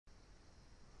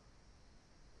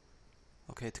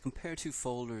Okay, to compare two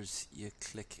folders, you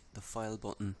click the File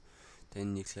button,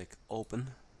 then you click Open,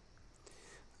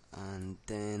 and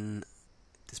then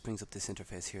this brings up this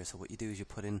interface here. So what you do is you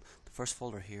put in the first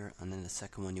folder here, and then the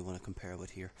second one you want to compare with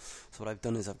here. So what I've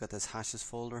done is I've got this hashes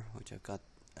folder, which I've got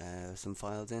some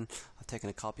files in. I've taken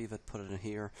a copy of it, put it in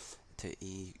here to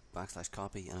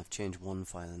 /copy, and I've changed one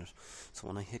file in it. So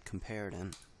when I hit compare,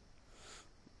 then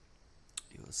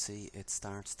you will see it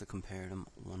starts to compare them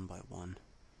one by one.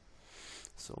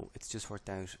 So it's just worked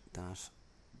out that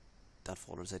that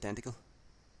folder is identical.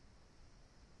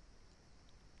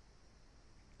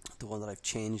 The one that I've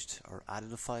changed or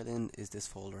added a file in is this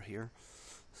folder here.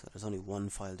 So there's only one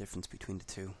file difference between the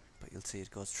two, but you'll see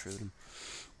it goes through them.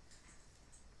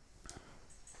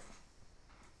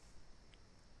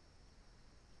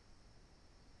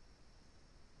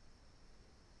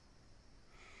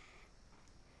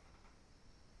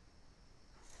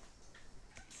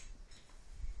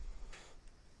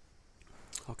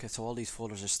 Okay, so all these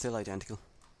folders are still identical.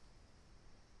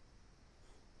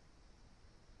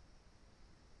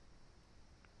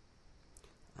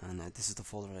 And this is the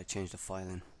folder that I changed the file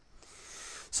in.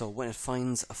 So when it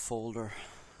finds a folder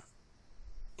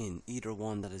in either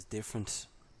one that is different,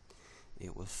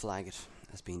 it will flag it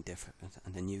as being different,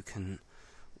 and then you can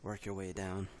work your way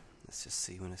down. Let's just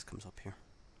see when this comes up here.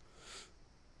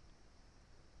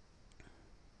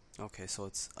 Okay, so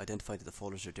it's identified that the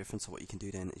folders are different, so what you can do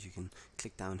then is you can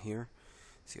click down here.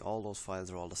 See, all those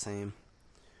files are all the same,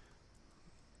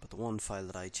 but the one file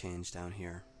that I changed down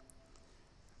here,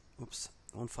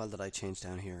 one file that I changed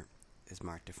down here is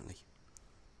marked differently.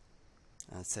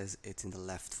 And it says it's in the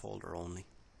left folder only,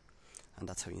 and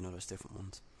that's how you know there's different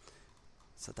ones.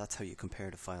 So that's how you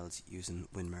compare the files using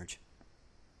WinMerge.